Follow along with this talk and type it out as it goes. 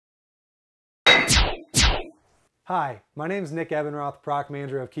Hi, my name is Nick Ebenroth, Product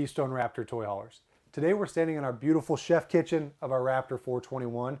Manager of Keystone Raptor Toy Haulers. Today we're standing in our beautiful chef kitchen of our Raptor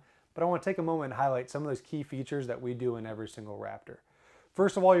 421, but I want to take a moment and highlight some of those key features that we do in every single Raptor.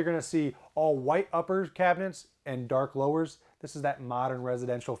 First of all, you're going to see all white upper cabinets and dark lowers. This is that modern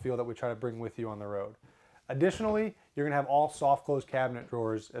residential feel that we try to bring with you on the road. Additionally, you're going to have all soft close cabinet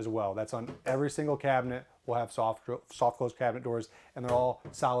drawers as well. That's on every single cabinet. We'll have soft close cabinet doors, and they're all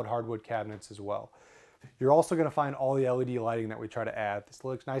solid hardwood cabinets as well. You're also going to find all the LED lighting that we try to add. This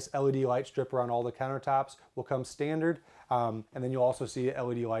looks nice LED light strip around all the countertops will come standard, and then you'll also see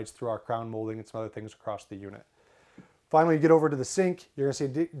LED lights through our crown molding and some other things across the unit. Finally, you get over to the sink. You're going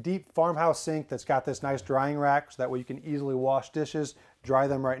to see a deep farmhouse sink that's got this nice drying rack, so that way you can easily wash dishes, dry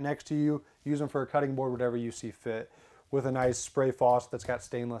them right next to you, use them for a cutting board, whatever you see fit, with a nice spray faucet that's got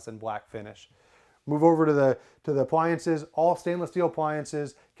stainless and black finish. Move over to the appliances, all stainless steel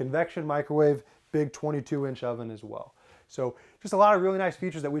appliances, convection microwave, big 22-inch oven as well. So just a lot of really nice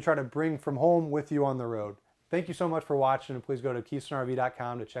features that we try to bring from home with you on the road. Thank you so much for watching, and please go to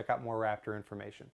KeystoneRV.com to check out more Raptor information.